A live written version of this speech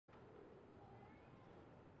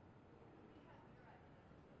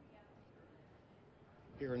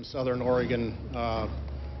here in Southern Oregon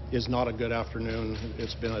is not a good afternoon.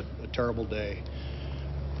 It's been a terrible day.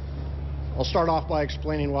 I'll start off by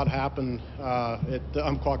explaining what happened at the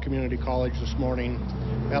Umpqua Community College this morning.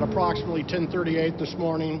 At approximately 10:38 this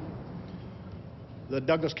morning, the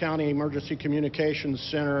Douglas County Emergency Communications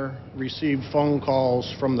Center received phone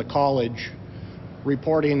calls from the college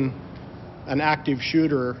reporting an active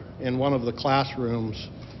shooter in one of the classrooms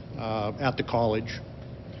at the college.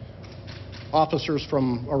 Officers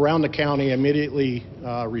from around the county immediately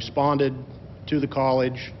responded to the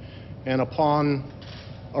college, and upon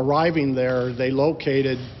arriving there, they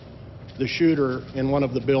located the shooter in one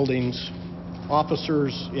of the buildings.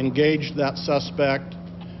 Officers engaged that suspect.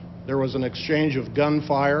 There was an exchange of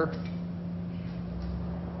gunfire.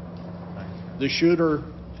 The shooter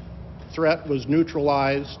threat was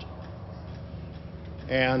neutralized,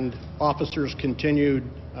 and officers continued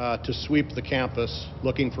to sweep the campus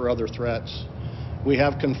looking for other threats. We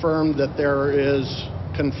have confirmed that there is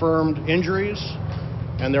confirmed injuries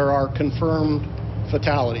and there are confirmed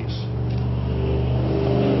fatalities.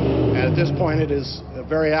 And at this point, it is a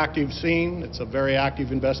very active scene. It's a very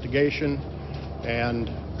active investigation, and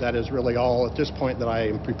that is really all at this point that I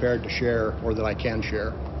am prepared to share or that I can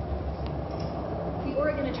share. The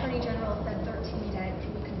Oregon Attorney General said 13 dead.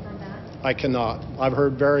 Can you confirm that? I cannot. I've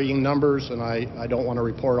heard varying numbers, and I don't want to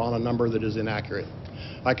report on a number that is inaccurate.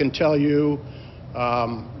 I can tell you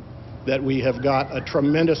that we have got a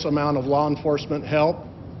tremendous amount of law enforcement help.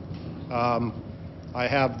 I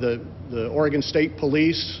have the Oregon State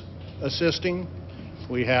Police assisting.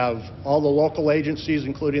 We have all the local agencies,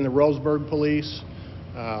 including the Roseburg Police,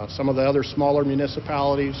 some of the other smaller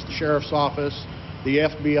municipalities, the Sheriff's Office, the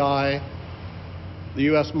FBI, the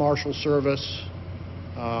U.S. Marshal Service.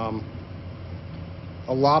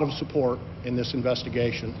 A lot of support in this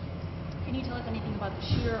investigation. Can you tell us anything about the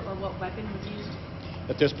shooter or what weapon was used?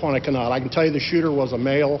 At this point, I cannot. I can tell you the shooter was a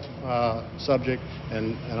male subject,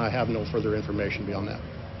 and I have no further information beyond that.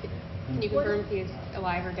 Can you confirm if he's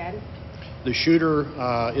alive or dead? The shooter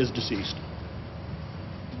is deceased.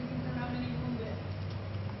 Can we confirm how many wounded?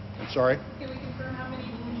 I'm sorry? Can we confirm how many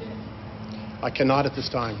wounded? I cannot at this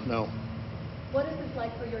time, no. What is this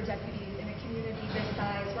like for your deputies in a community this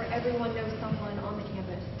size where everyone knows someone on the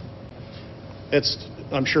campus?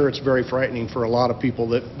 I'm sure it's very frightening for a lot of people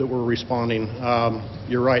that were responding.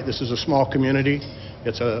 You're right, this is a small community.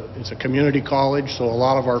 It's a community college, so a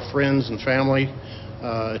lot of our friends and family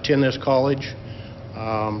attend this college.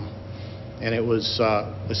 And it was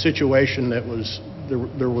a situation that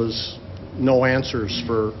there was no answers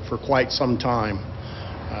for quite some time.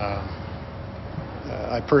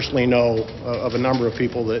 I personally know of a number of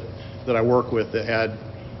people that I work with that had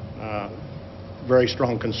very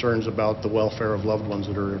strong concerns about the welfare of loved ones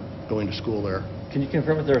that are going to school there. Can you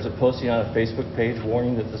confirm if there was a posting on a Facebook page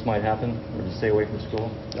warning that this might happen or to stay away from school?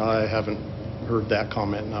 I haven't heard that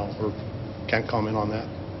comment now, or can't comment on that.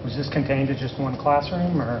 Was this contained to just one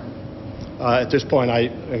classroom, or? At this point, I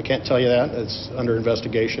can't tell you that. It's under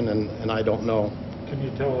investigation, and I don't know. Can you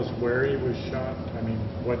tell us where he was shot? I mean,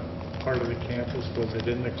 what part of the campus? Was it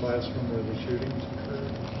in the classroom where the shootings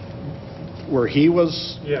occurred? Where he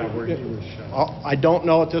was? Yeah, where he was shot. I don't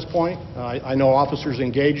know at this point. I know officers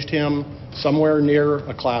engaged him somewhere near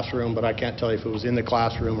a classroom, but I can't tell you if it was in the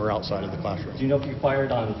classroom or outside of the classroom. Do you know if he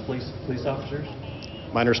fired on police officers?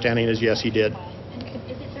 My understanding is yes, he did. And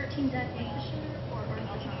is it 13 dead with the shooter, or is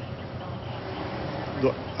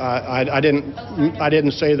it I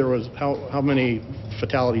didn't say there was how many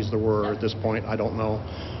fatalities there were at this point. I don't know.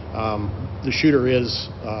 The shooter is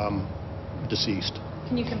deceased.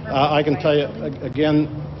 Can you confirm? I can tell you again.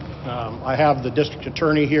 I have the district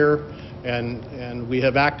attorney here, and we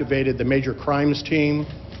have activated the major crimes team,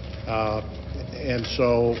 and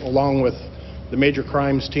so along with the major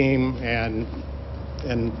crimes team and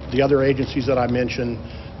the other agencies that I mentioned,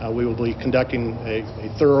 we will be conducting a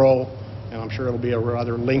thorough, and I'm sure it'll be a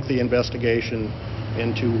rather lengthy investigation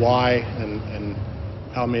into why and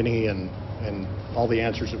how many and all the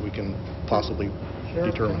answers that we can possibly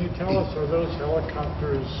Sheriff, determine. can you tell us, are those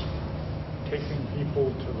helicopters taking people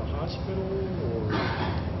to the hospital, or?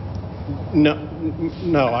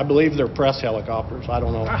 No, I believe they're press helicopters. I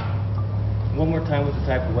don't know. One more time with the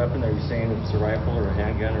type of weapon. Are you saying it's a rifle or a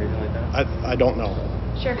handgun or anything like that? I don't know.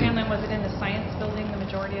 Sheriff Hanlon, was it in the science building, the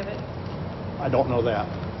majority of it? I don't know that.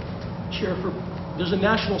 Sheriff, there's a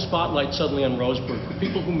national spotlight suddenly on Roseburg. For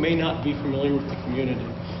people who may not be familiar with the community,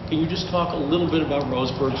 can you just talk a little bit about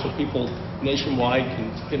Roseburg so people nationwide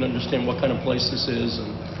can understand what kind of place this is?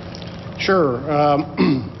 Sure.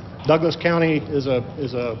 Douglas County is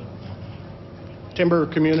a timber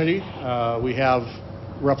community. We have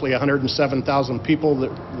roughly 107,000 people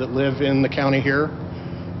that live in the county here.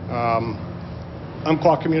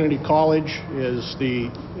 Umpqua Community College is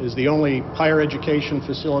the only higher education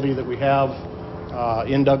facility that we have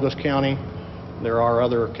in Douglas County. There are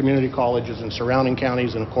other community colleges in surrounding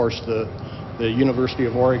counties, and of course the University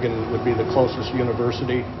of Oregon would be the closest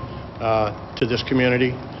university to this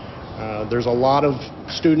community. There's a lot of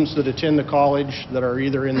students that attend the college that are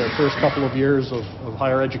either in their first couple of years of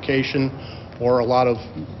higher education, or a lot of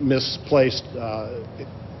misplaced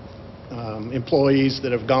employees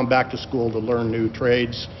that have gone back to school to learn new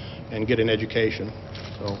trades and get an education.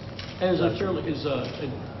 So, And is a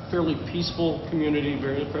fairly peaceful community,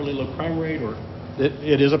 fairly low crime rate, or?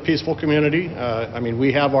 it is a peaceful community. I mean,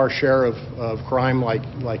 we have our share of crime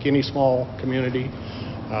like any small community,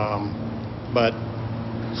 but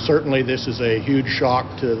certainly this is a huge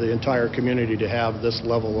shock to the entire community to have this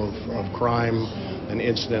level of crime and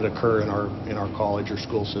incident occur in our college or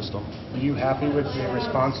school system. Are you happy with the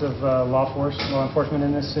response of law enforcement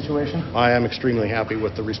in this situation? I am extremely happy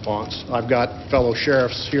with the response. I've got fellow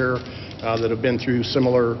sheriffs here that have been through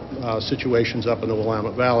similar situations up in the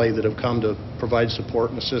Willamette Valley that have come to provide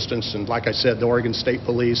support and assistance. And like I said, the Oregon State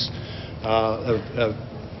Police have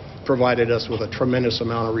provided us with a tremendous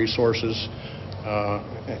amount of resources,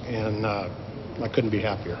 and I couldn't be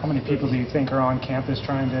happier. How many people do you think are on campus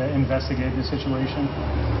trying to investigate the situation?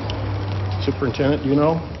 Superintendent, do you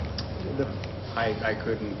know? I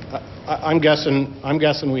couldn't. I'm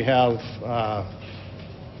guessing we have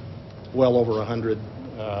well over 100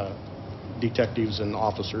 detectives and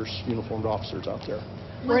officers, uniformed officers out there.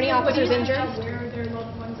 Were any officers Do you injured? know where their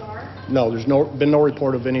loved ones are? No, there's been no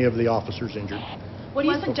report of any of the officers injured. What do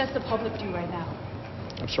you suggest the public do right now?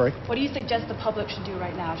 I'm sorry? What do you suggest the public should do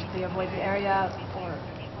right now? Should they avoid the area, or?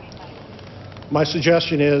 My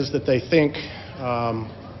suggestion is that they think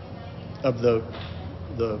of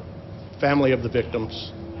the family of the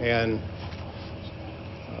victims and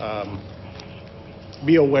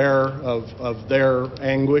be aware of their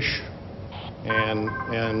anguish and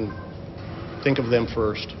think of them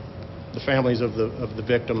first. The families of the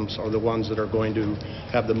victims are the ones that are going to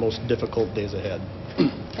have the most difficult days ahead.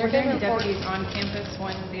 Were there any deputies on campus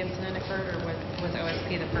when the incident occurred, or was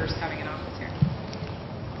OSP the first having an office here?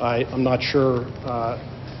 I'm not sure.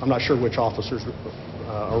 I'm not sure which officers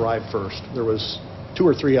arrived first. There was 2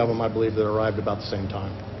 or 3 of them, I believe, that arrived about the same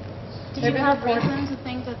time. Did you have reason to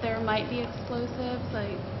think that there might be explosives,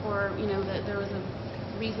 or that there was a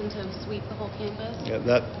reason to sweep the whole campus? Yeah,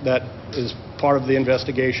 that is part of the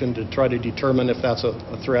investigation to try to determine if that's a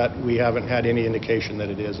threat. We haven't had any indication that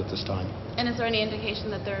it is at this time. And is there any indication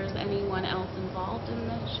that there's anyone else involved in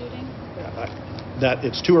the shooting? That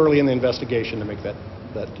it's too early in the investigation to make that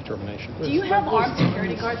determination. Do you have armed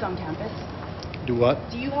security guards on campus? Do what?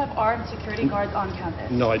 Do you have armed security guards on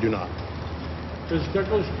campus? No, I do not. Does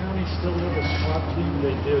Douglas County still have a SWAT team?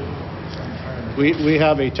 They did sometime. We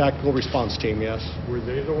have a tactical response team, yes. Were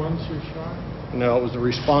they the ones who shot? No, it was the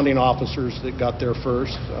responding officers that got there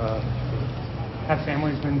first. Have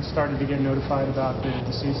families been started to get notified about the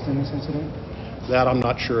deceased in this incident? That I'm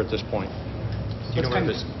not sure at this point. Do you know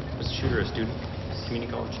whether was the shooter a student at the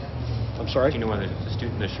community college? I'm sorry? Do you know whether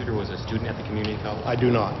the shooter was a student at the community college? I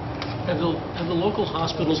do not. Have the local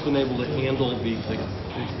hospitals been able to handle the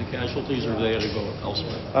casualties, or do they had to go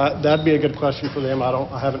elsewhere? That'd be a good question for them.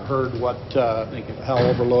 I haven't heard how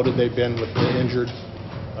overloaded they've been with the injured.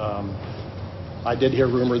 I did hear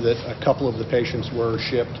rumor that a couple of the patients were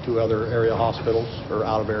shipped to other area hospitals or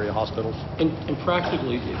out of area hospitals. And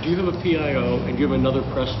practically, do you have a PIO and do you have another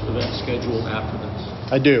press event scheduled after this?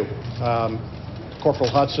 I do. Corporal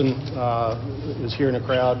Hudson is here in the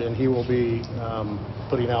crowd, and he will be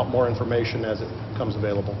putting out more information as it becomes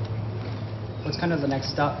available. What's kind of the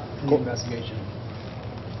next step in the investigation?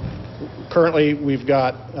 Currently, we've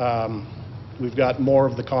got more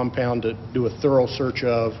of the compound to do a thorough search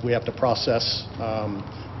of. We have to process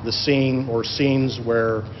the scene or scenes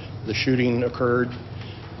where the shooting occurred.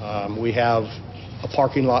 We have a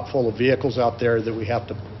parking lot full of vehicles out there that we have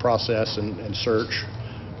to process and search.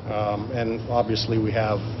 And obviously, we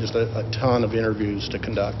have just a ton of interviews to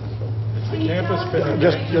conduct. The campus been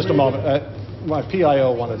Just a moment. My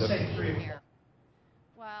PIO wanted to.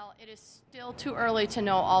 Well, it is still too early to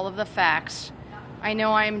know all of the facts. I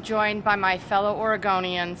know I am joined by my fellow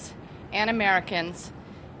Oregonians and Americans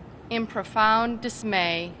in profound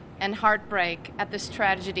dismay and heartbreak at this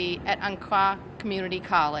tragedy at Umpqua Community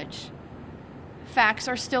College. Facts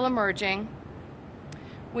are still emerging.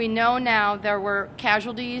 We know now there were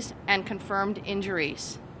casualties and confirmed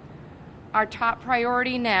injuries. Our top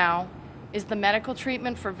priority now is the medical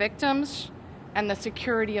treatment for victims and the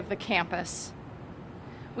security of the campus.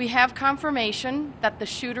 We have confirmation that the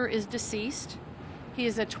shooter is deceased. He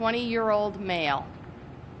is a 20-year-old male.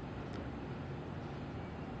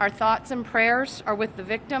 Our thoughts and prayers are with the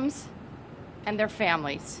victims and their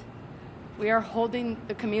families. We are holding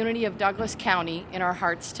the community of Douglas County in our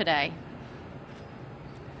hearts today.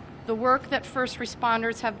 The work that first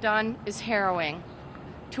responders have done is harrowing.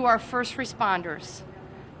 To our first responders,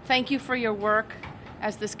 thank you for your work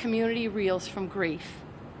as this community reels from grief.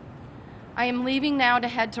 I am leaving now to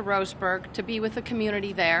head to Roseburg to be with the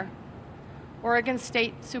community there. Oregon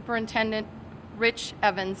State Superintendent Rich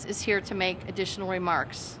Evans is here to make additional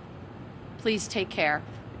remarks. Please take care.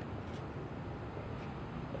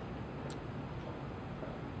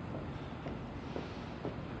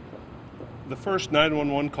 The first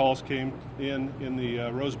 911 calls came in the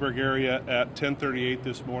Roseburg area at 10:38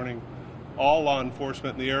 this morning. All law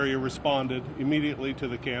enforcement in the area responded immediately to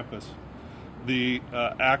the campus. The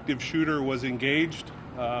active shooter was engaged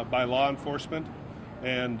by law enforcement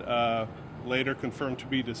and later confirmed to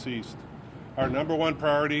be deceased. Our number one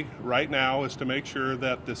priority right now is to make sure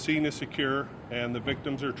that the scene is secure and the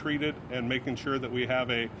victims are treated, and making sure that we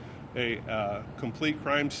have a complete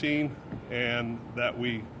crime scene, and that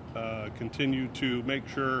we continue to make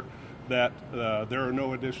sure that there are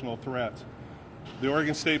no additional threats. The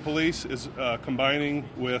Oregon State Police is combining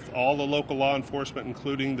with all the local law enforcement,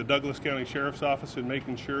 including the Douglas County Sheriff's Office, in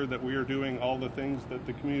making sure that we are doing all the things that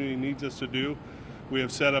the community needs us to do. We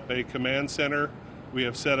have set up a command center. We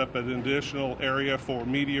have set up an additional area for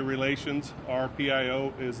media relations. Our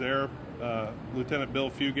PIO is there, Lieutenant Bill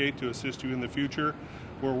Fugate, to assist you in the future.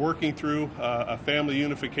 We're working through a family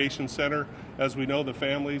unification center. As we know, the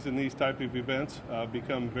families in these type of events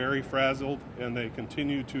become very frazzled, and they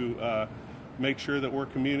continue to make sure that we're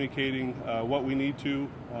communicating what we need to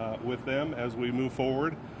with them as we move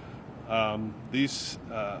forward. I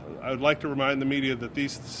would like to remind the media that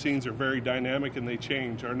these scenes are very dynamic and they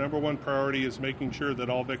change. Our number one priority is making sure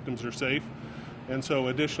that all victims are safe, and so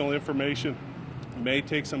additional information may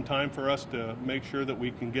take some time for us to make sure that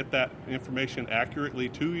we can get that information accurately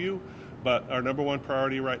to you, but our number one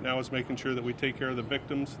priority right now is making sure that we take care of the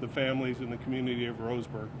victims, the families, and the community of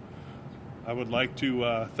Roseburg. I would like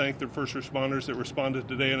to thank the first responders that responded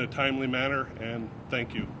today in a timely manner, and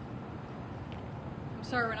thank you. I'm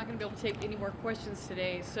sorry, we're not going to be able to take any more questions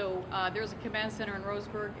today. So there's a command center in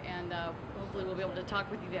Roseburg, and hopefully we'll be able to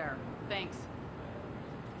talk with you there. Thanks.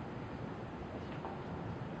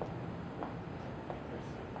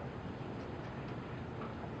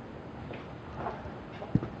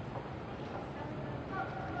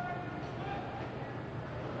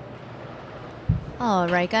 All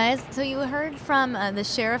right, guys. So you heard from the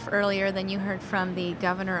sheriff earlier, then you heard from the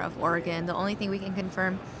governor of Oregon. The only thing we can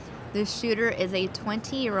confirm, the shooter is a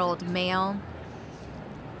 20-year-old male.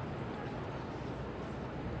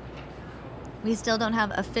 We still don't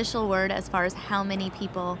have official word as far as how many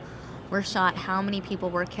people were shot, how many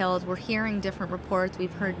people were killed. We're hearing different reports.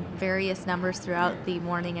 We've heard various numbers throughout the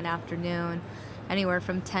morning and afternoon, anywhere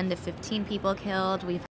from 10 to 15 people killed. We've